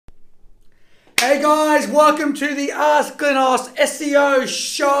Hey guys, welcome to the Ask Glenos SEO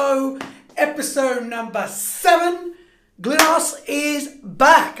show, episode number 7. Glenos is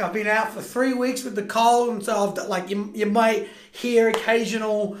back. I've been out for 3 weeks with the cold, and so I've you might hear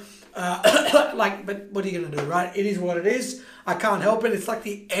occasional but what are you gonna do, right? It is what it is. I can't help it. It's like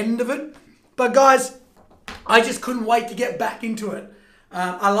the end of it. But guys, I just couldn't wait to get back into it.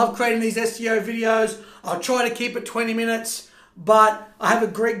 I love creating these SEO videos. I'll try to keep it 20 minutes, but I have a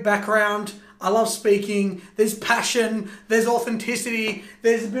Greek background. I love speaking. There's passion, there's authenticity,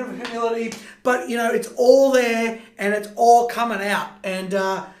 there's a bit of humility, but you know, it's all there and it's all coming out. And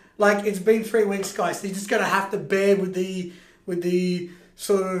it's been 3 weeks, guys. So you're just gonna have to bear with the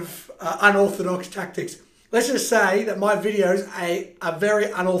sort of unorthodox tactics. Let's just say that my videos are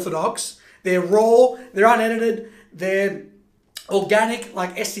very unorthodox. They're raw, they're unedited, they're organic,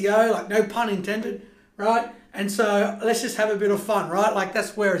 like SEO, like no pun intended, right? And so let's just have a bit of fun, right? Like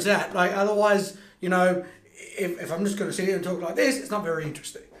that's where it's at. Like otherwise, you know, if I'm just going to sit here and talk like this, it's not very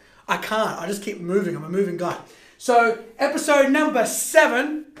interesting. I can't. I just keep moving. I'm a moving guy. So episode number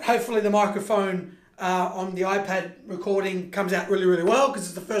 7, hopefully the microphone on the iPad recording comes out really, really well because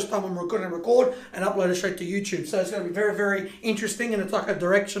it's the first time I'm going to record and upload it straight to YouTube. So it's going to be very, very interesting, and it's like a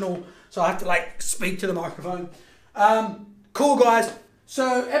directional, so I have to like speak to the microphone. Cool, guys.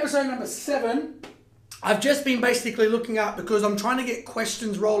 So episode number 7, I've just been basically looking up because I'm trying to get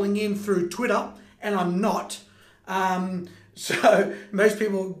questions rolling in through Twitter, and I'm not. So most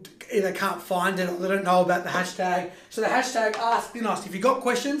people either can't find it or they don't know about the hashtag. So the hashtag Ask Glenos. If you got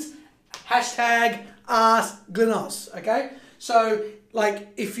questions, hashtag Ask Glenos. Okay. So like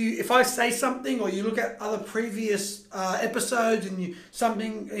if I say something or you look at other previous episodes and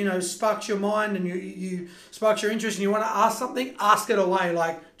something sparks your mind and you sparks your interest and you want to ask something, ask it away.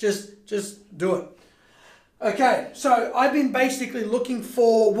 Like just do it. Okay, so I've been basically looking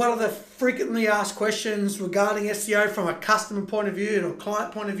for what are the frequently asked questions regarding SEO from a customer point of view and a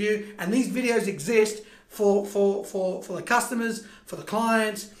client point of view, and these videos exist for the customers, for the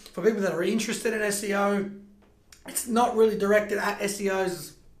clients, for people that are interested in SEO. It's not really directed at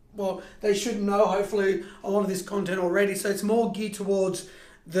SEOs. Well, they should know hopefully a lot of this content already, so it's more geared towards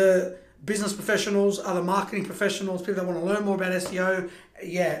the business professionals, other marketing professionals, people that want to learn more about SEO,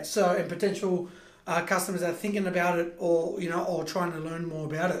 and potential customers that are thinking about it or trying to learn more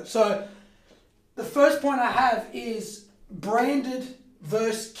about it. So the first point I have is branded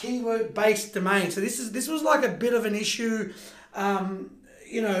versus keyword based domain. So this was like a bit of an issue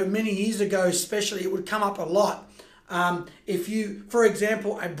many years ago, especially. It would come up a lot. If you, for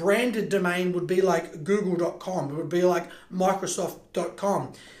example, a branded domain would be like google.com, it would be like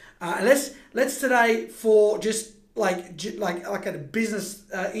microsoft.com. And let's today, for just like a business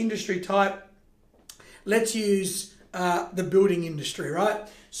industry type, let's use the building industry, right?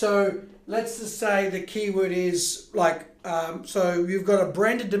 So let's just say the keyword is so you've got a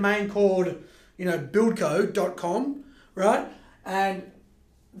branded domain called, buildco.com, right? And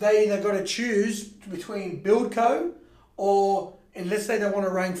they either got to choose between Buildco and let's say they want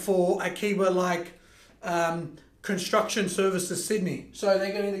to rank for a keyword like construction services Sydney. So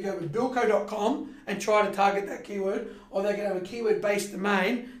they're going to either go with buildco.com and try to target that keyword, or they're going to have a keyword-based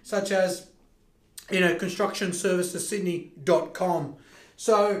domain such as construction services Sydney.com.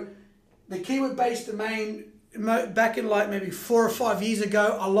 So the keyword-based domain, back in like maybe 4 or 5 years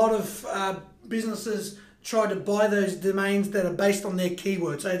ago, a lot of businesses tried to buy those domains that are based on their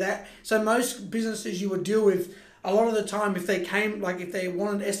keyword. So most businesses you would deal with, a lot of the time, if they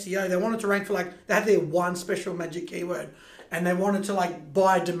wanted SEO, they wanted to rank for they had their one special magic keyword, and they wanted to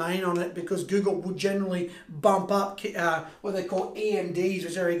buy a domain on it because Google would generally bump up what they call EMDs,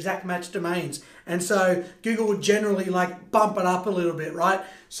 which are exact match domains. And so Google would generally bump it up a little bit, right?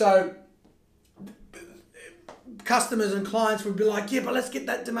 So customers and clients would be like, yeah, but let's get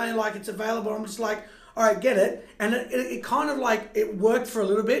that domain it's available. I'm just like, all right, get it. And it kind of it worked for a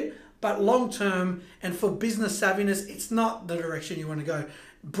little bit, but long term and for business savviness, it's not the direction you want to go.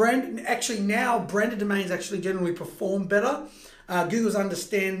 Now branded domains actually generally perform better. Google's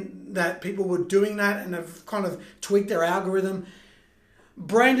understand that people were doing that and have kind of tweaked their algorithm.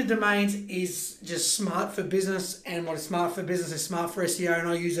 Branded domains is just smart for business, and what is smart for business is smart for SEO, and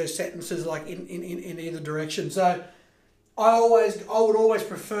I use those sentences in either direction. So I would always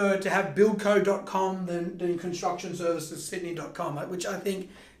prefer to have buildco.com than construction services Sydney.com, which I think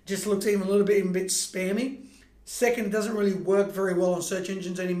just looks even a bit spammy. Second, it doesn't really work very well on search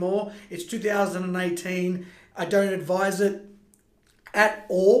engines anymore. It's 2018. I don't advise it at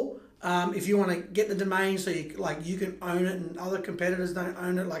all. If you want to get the domain so you can own it and other competitors don't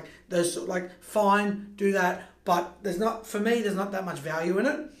own it, fine, do that. But there's not that much value in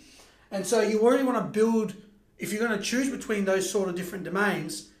it. And so you already want to build, if you're going to choose between those sort of different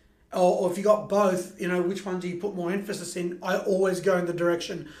domains, or if you got both, which one do you put more emphasis in? I always go in the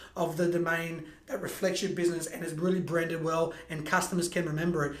direction of the domain that reflects your business and is really branded well and customers can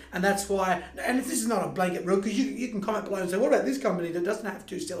remember it. And that's why, and if this is not a blanket rule, because you can comment below and say, what about this company that doesn't have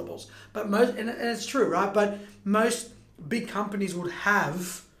 2 syllables? But most, and it's true, right? But most big companies would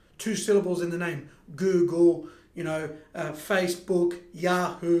have 2 syllables in the name. Google, Facebook,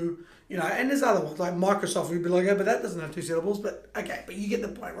 Yahoo, and there's other ones like Microsoft. We'd be like, oh, but that doesn't have 2 syllables. But okay, but you get the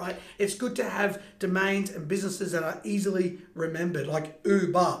point, right? It's good to have domains and businesses that are easily remembered, like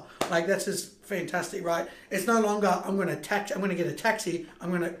Uber. Like that's just fantastic, right? It's no longer I'm going to get a taxi.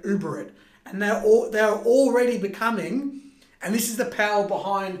 I'm going to Uber it, and they're already becoming. And this is the power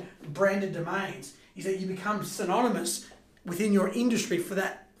behind branded domains: is that you become synonymous within your industry for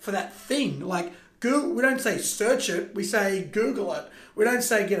that thing, like. Google, we don't say search it, we say Google it. We don't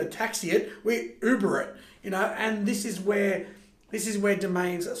say get a taxi it, we Uber it. And this is where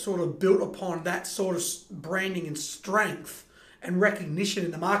domains are sort of built upon that sort of branding and strength and recognition in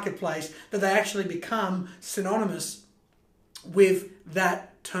the marketplace, that they actually become synonymous with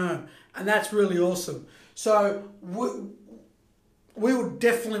that term. And that's really awesome. So we would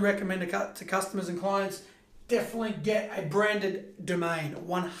definitely recommend to customers and clients, definitely get a branded domain,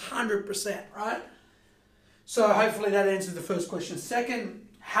 100%, right? So hopefully that answers the first question. Second,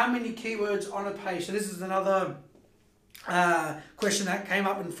 how many keywords on a page? So this is another question that came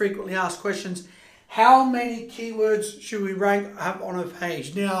up in frequently asked questions. How many keywords should we rank up on a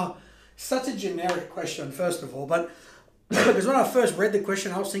page? Now, such a generic question, first of all, but because when I first read the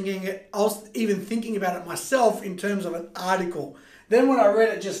question, I was even thinking about it myself in terms of an article. Then when I read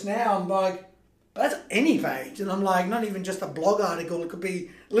it just now, I'm like, that's any page. And I'm like, not even just a blog article. It could be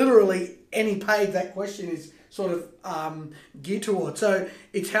literally any page that question is sort of geared towards. So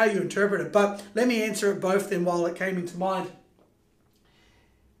it's how you interpret it. But let me answer it both then while it came into mind.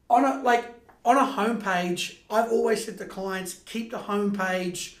 On a homepage, I've always said to clients, keep the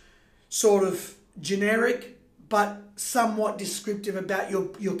homepage sort of generic, but somewhat descriptive about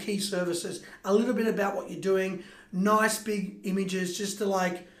your key services. A little bit about what you're doing. Nice big images just to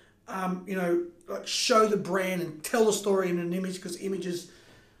like show the brand and tell the story in an image, because images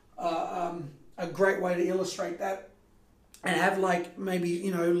are a great way to illustrate that, and have like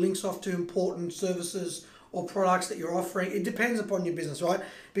maybe links off to important services or products that you're offering. It depends upon your business, right?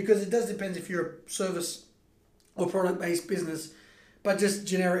 Because it does depend if you're a service or product based business. But just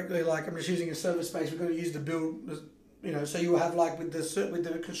generically, like I'm just using a service space, we're going to use the build. So you will have like with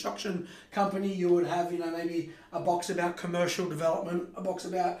the construction company, you would have maybe a box about commercial development, a box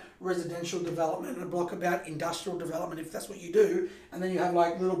about residential development, and a block about industrial development if that's what you do, and then you have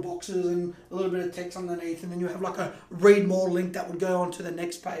like little boxes and a little bit of text underneath, and then you have like a read more link that would go on to the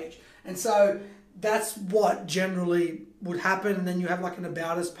next page. And so that's what generally would happen. And then you have like an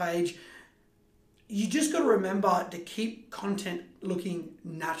about us page. You just got to remember to keep content looking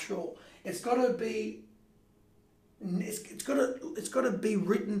natural. It's got to be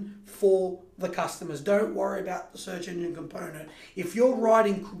written for the customers. Don't worry about the search engine component. If you're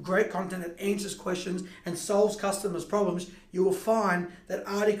writing great content that answers questions and solves customers' problems, you will find that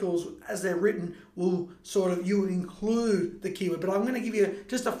articles, as they're written, you will include the keyword. But I'm going to give you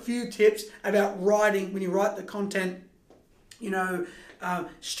just a few tips about writing when you write the content,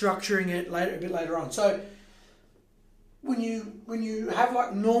 structuring it a bit later on. So when you have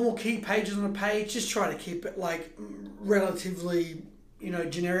like normal key pages on a page, just try to keep it like relatively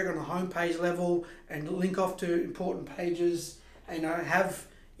generic on a homepage level, and link off to important pages, and have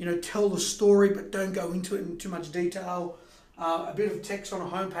tell the story but don't go into it in too much detail. A bit of text on a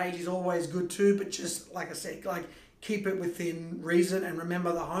homepage is always good too, but just like I said, like keep it within reason. And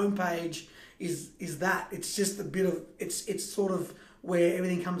remember, the homepage is that it's just a bit of it's sort of where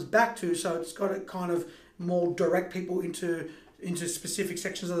everything comes back to. So it's got to kind of more direct people into specific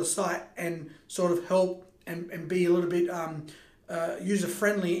sections of the site, and sort of help and be a little bit user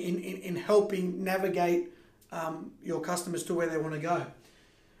friendly in helping navigate your customers to where they want to go.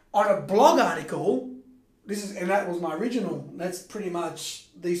 On a blog article, that was my original. That's pretty much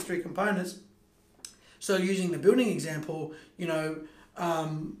these 3 components. So using the building example, what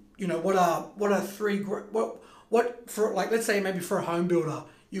are 3 what for, like, let's say maybe for a home builder,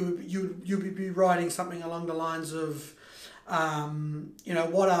 you'd be writing something along the lines of, what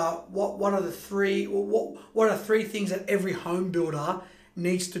are 3 things that every home builder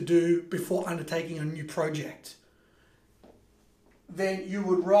needs to do before undertaking a new project. Then you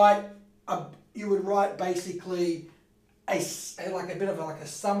would write basically a bit of a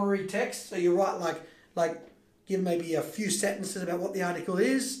summary text. So you write like give maybe a few sentences about what the article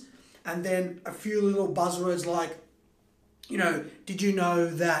is, and then a few little buzzwords like, did you know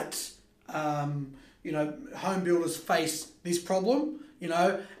that, home builders face this problem,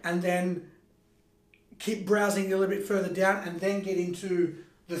 and then keep browsing a little bit further down and then get into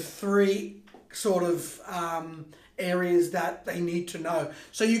the three sort of areas that they need to know.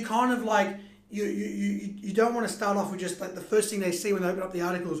 So you kind of like, you don't want to start off with just like the first thing they see when they open up the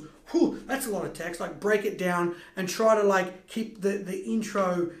articles, whew, that's a lot of text. Like break it down and try to like keep the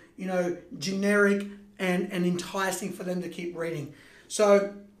intro, generic and enticing for them to keep reading.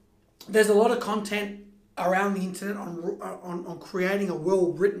 So there's a lot of content around the internet on creating a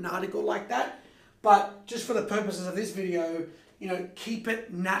well-written article like that. But just for the purposes of this video, keep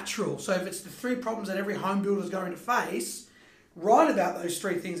it natural. So if it's the three problems that every home builder is going to face, write about those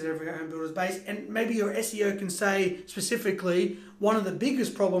three things that every home builder is facing. And maybe your SEO can say specifically one of the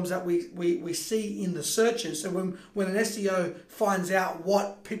biggest problems that we see in the searches. So when an SEO finds out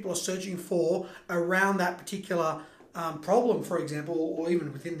what people are searching for around that particular problem, for example, or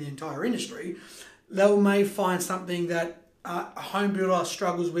even within the entire industry, they may find something that a home builder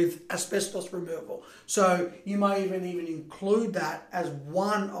struggles with, asbestos removal. So you may even include that as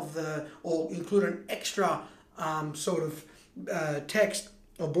one of or include an extra sort of text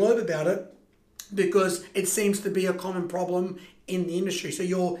or blurb about it, because it seems to be a common problem in the industry. So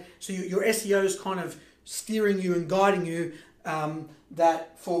your SEO is kind of steering you and guiding you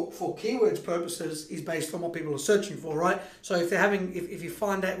that for keywords purposes is based on what people are searching for, right? So if if you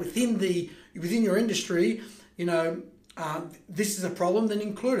find that within your industry, this is a problem, then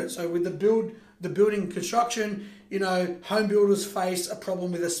include it. So with the building construction, home builders face a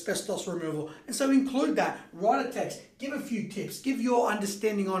problem with asbestos removal. And so include that, write a text, give a few tips, give your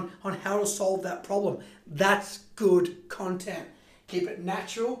understanding on how to solve that problem. That's good content. Keep it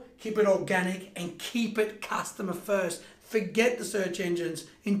natural, keep it organic, and keep it customer first. Forget the search engines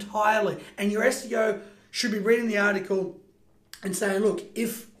entirely. And your SEO should be reading the article and saying, look,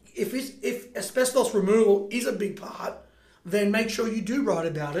 if asbestos removal is a big part, then make sure you do write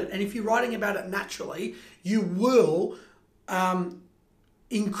about it. And if you're writing about it naturally, you will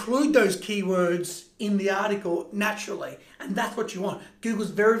include those keywords in the article naturally. And that's what you want. Google's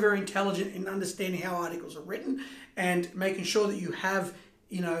very, very intelligent in understanding how articles are written and making sure that you have,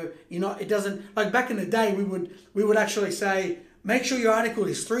 it doesn't, like back in the day, we would actually say, make sure your article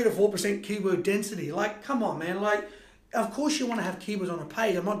is 3 to 4% keyword density. Like, come on, man. Like, of course you want to have keywords on a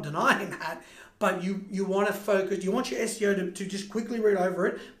page. I'm not denying that. But you want to focus, you want your SEO to just quickly read over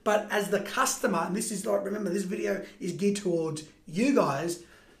it. But as the customer, and this is like, remember, this video is geared towards you guys.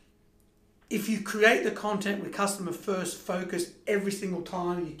 If you create the content with customer first focus every single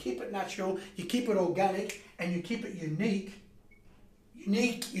time, you keep it natural, you keep it organic, and you keep it unique,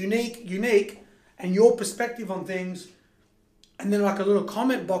 and your perspective on things, and then like a little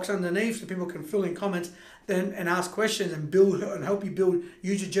comment box underneath so people can fill in comments then and ask questions and build and help you build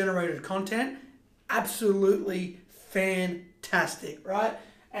user-generated content. Absolutely fantastic, right?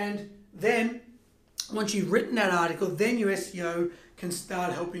 And then once you've written that article, then your SEO can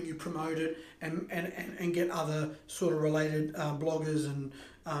start helping you promote it and get other sort of related bloggers and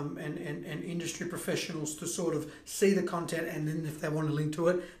industry professionals to sort of see the content, and then if they want to link to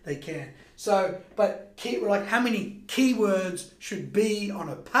it, they can. So, but like how many keywords should be on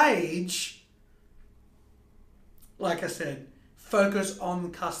a page? Like I said, focus on the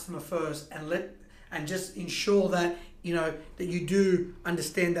customer first and just ensure that that you do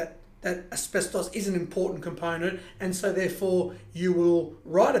understand that asbestos is an important component, and so therefore you will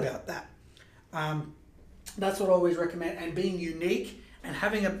write about that. That's what I always recommend, and being unique and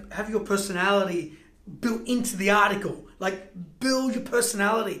have your personality built into the article. Like, build your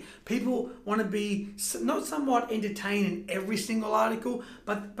personality. People want to be not somewhat entertained in every single article,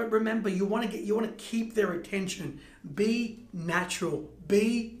 but remember, you want to keep their attention. Be natural,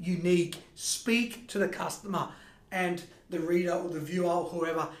 be unique, speak to the customer and the reader or the viewer or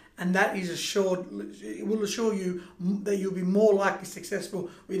whoever, and that is it will assure you that you'll be more likely successful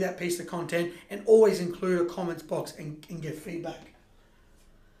with that piece of content. And always include a comments box and get feedback.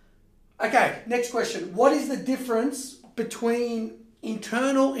 Okay, next question. What is the difference between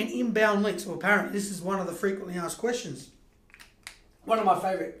internal and inbound links? Well, apparently this is one of the frequently asked questions. One of my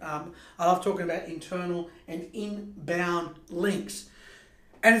favorite. I love talking about internal and inbound links.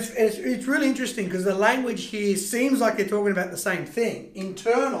 And it's really interesting because the language here seems like they're talking about the same thing.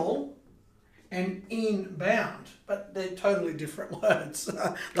 Internal and inbound. But they're totally different words.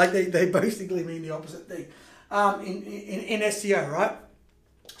 Like they basically mean the opposite thing in SEO, right?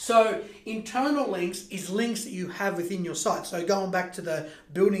 So internal links is links that you have within your site. So going back to the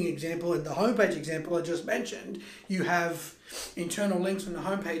building example and the homepage example I just mentioned, you have internal links on the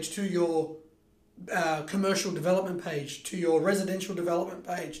homepage to your commercial development page, to your residential development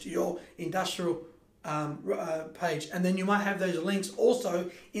page, to your industrial page, and then you might have those links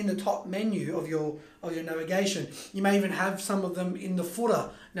also in the top menu of your navigation. You may even have some of them in the footer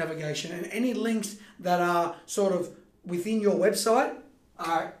navigation, and any links that are sort of within your website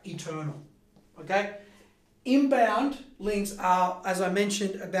are eternal. Okay. Inbound links are, as I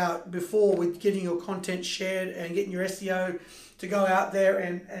mentioned about before, with getting your content shared and getting your SEO to go out there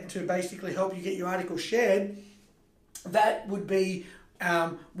and to basically help you get your article shared. That would be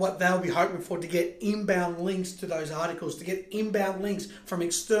what they'll be hoping for, to get inbound links to those articles, to get inbound links from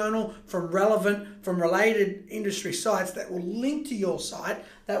external, from relevant, from related industry sites that will link to your site.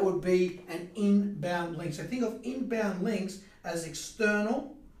 That would be an inbound link. So think of inbound links as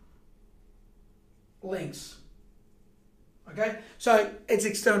external links. Okay, so it's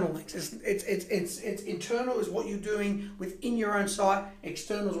external links. It's internal is what you're doing within your own site.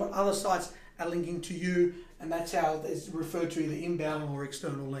 External is what other sites are linking to you, and that's how it's referred to, either inbound or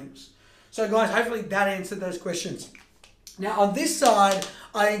external links. So guys, hopefully that answered those questions. Now on this side,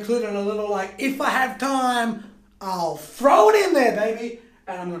 I included a little, like, if I have time, I'll throw it in there, baby,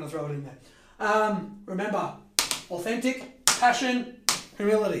 and I'm going to throw it in there. Remember, authentic, passion,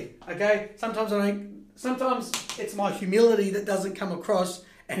 humility. Okay, Sometimes it's my humility that doesn't come across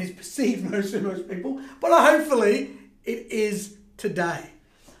and is perceived most people, but hopefully it is today.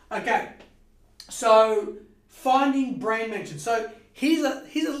 Okay, so finding brand mentions. So here's a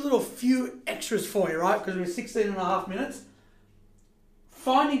little few extras for you, right? Because we're 16 and a half minutes.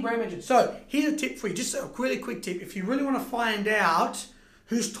 Finding brand mentions. So here's a tip for you, just a really quick tip. If you really want to find out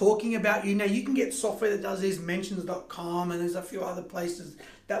who's talking about you, now you can get software that does this, mentions.com, and there's a few other places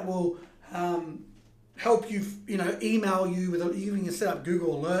that will help you, email you with, you can set up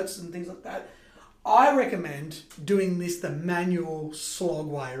Google Alerts and things like that. I recommend doing this the manual slog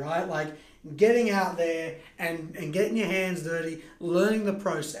way, right? Like getting out there and getting your hands dirty, learning the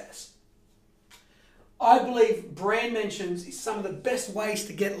process. I believe brand mentions is some of the best ways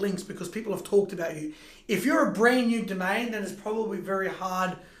to get links because people have talked about you. If you're a brand new domain, then it's probably very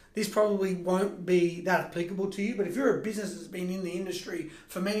hard. This probably won't be that applicable to you. But if you're a business that's been in the industry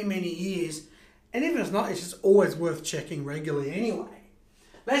for many, many years, and even if it's not, it's just always worth checking regularly anyway.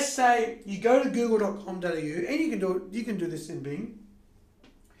 Let's say you go to google.com.au, and you can do this in Bing.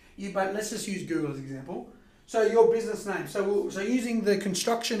 But let's just use Google as an example. So your business name. So using the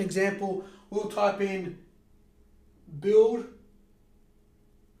construction example, we'll type in Build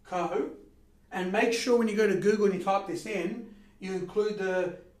Co. And make sure when you go to Google and you type this in, you include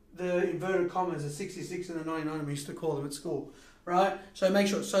the inverted commas, the 66 and the 99, we used to call them at school. Right? So make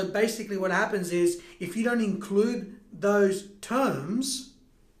sure. So basically what happens is if you don't include those terms,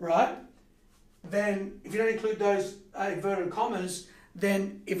 right, then if you don't include those inverted commas,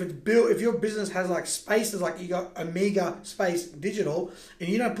 then if your business has like spaces, like you got Amiga space digital, and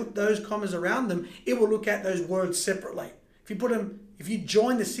you don't put those commas around them, it will look at those words separately. If you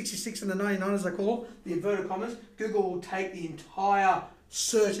join the 66 and the 99, as I call the inverted commas, Google will take the entire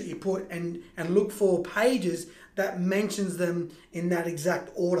search that you put and look for pages that mentions them in that exact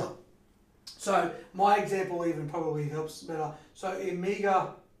order. So my example even probably helps better. So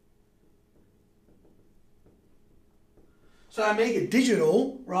Amiga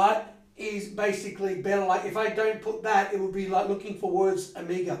Digital, right, is basically better. Like if I don't put that, it would be like looking for words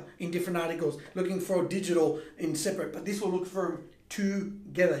Amiga in different articles, looking for digital in separate, but this will look for them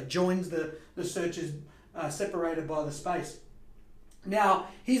together, joins the searches separated by the space. Now,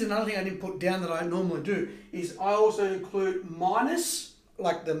 here's another thing I didn't put down that I normally do, is I also include minus,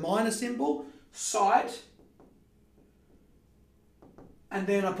 like the minus symbol, site, and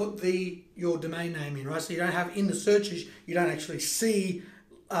then I put your domain name in, right? So you don't have, in the searches, you don't actually see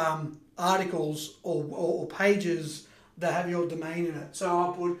articles or pages that have your domain in it. So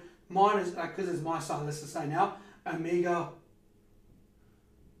I'll put minus, because it's my site, let's just say now, Amiga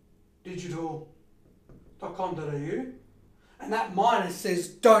digital.com.au. And that minus says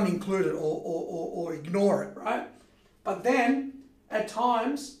don't include it or ignore it, right? But then at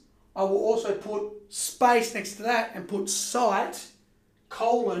times I will also put space next to that and put site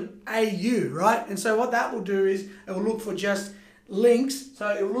 :au, right? And so what that will do is it will look for just links. So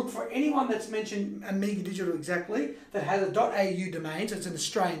it will look for anyone that's mentioned Amiga Digital exactly that has a .au domain, so it's an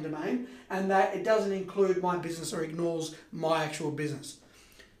Australian domain, and that it doesn't include my business or ignores my actual business.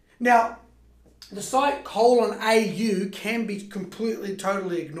 Now, the site :au can be completely,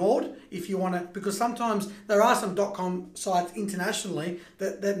 totally ignored if you want to, because sometimes there are some .com sites internationally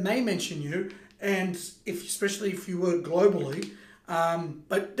that may mention you, and especially if you work globally.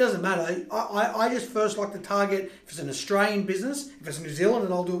 But it doesn't matter. I just first like to target if it's an Australian business. If it's New Zealand,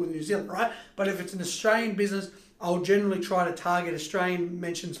 then I'll do it with New Zealand, right? But if it's an Australian business, I'll generally try to target Australian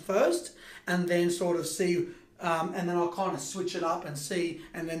mentions first, and then sort of see. And then I'll kind of switch it up and see,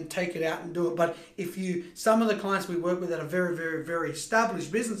 and then take it out and do it. But some of the clients we work with that are very, very, very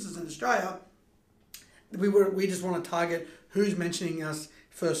established businesses in Australia, we just want to target who's mentioning us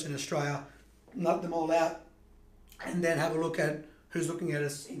first in Australia, knock them all out, and then have a look at who's looking at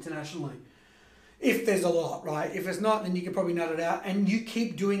us internationally. If there's a lot, right? If it's not, then you can probably nut it out. And you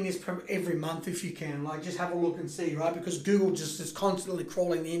keep doing this every month if you can. Like, just have a look and see, right? Because Google just is constantly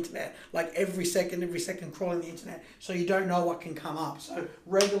crawling the internet. Like, every second crawling the internet. So you don't know what can come up. So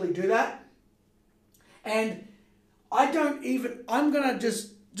regularly do that. And I'm going to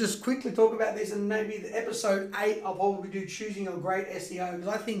just quickly talk about this, and maybe the episode 8 I'll probably do choosing a great SEO, because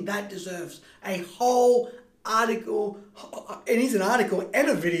I think that deserves a whole article. It needs an article and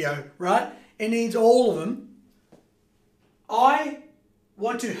a video, right? It needs all of them. I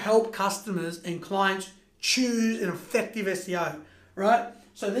want to help customers and clients choose an effective SEO, right?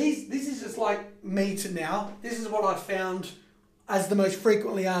 So this is just like me to now. This is what I found as the most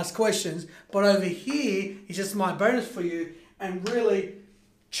frequently asked questions. But over here is just my bonus for you. And really,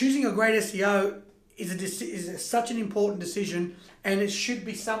 choosing a great SEO is such an important decision, and it should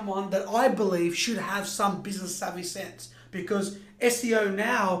be someone that I believe should have some business savvy sense, because SEO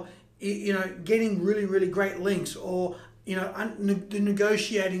now, getting really, really great links, or, the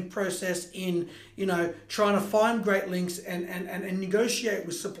negotiating process in, trying to find great links and negotiate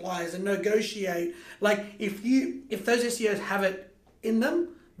with suppliers and negotiate. Like, if those SEOs have it in them,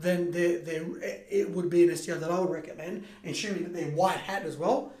 then it would be an SEO that I would recommend, ensuring that they're white hat as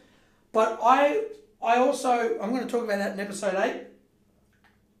well. But I'm going to talk about that in episode 8.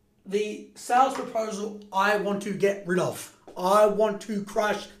 The sales proposal I want to get rid of. I want to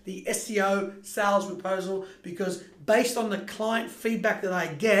crush the SEO sales proposal, because based on the client feedback that I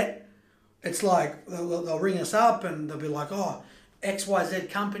get, it's like they'll ring us up and they'll be like, oh, XYZ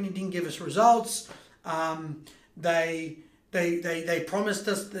company didn't give us results. They promised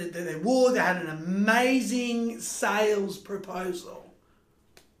us that they would. They had an amazing sales proposal.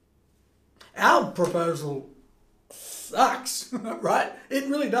 Our proposal sucks, right? It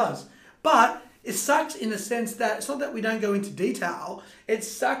really does. But it sucks in the sense that it's not that we don't go into detail. It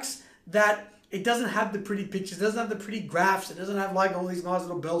sucks that it doesn't have the pretty pictures. It doesn't have the pretty graphs. It doesn't have like all these nice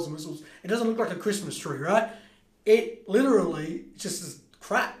little bells and whistles. It doesn't look like a Christmas tree, right? It literally just is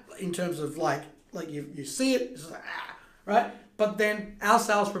crap in terms of like you see it, it's like, right? But then our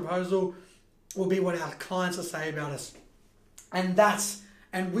sales proposal will be what our clients will say about us.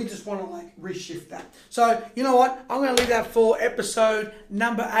 And we just want to reshift that. So, you know what? I'm going to leave that for episode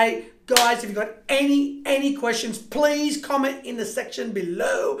number 8. Guys, if you've got any questions, please comment in the section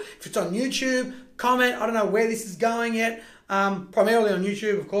below. If it's on YouTube, comment. I don't know where this is going yet. Primarily on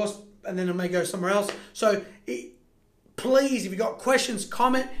YouTube, of course, and then it may go somewhere else. So, please, if you've got questions,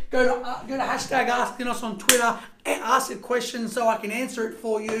 comment. Go to hashtag AskGlenOS on Twitter and ask a question so I can answer it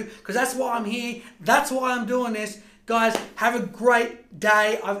for you, because that's why I'm here. That's why I'm doing this. Guys, have a great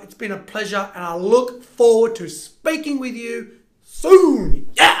day. It's been a pleasure, and I look forward to speaking with you soon.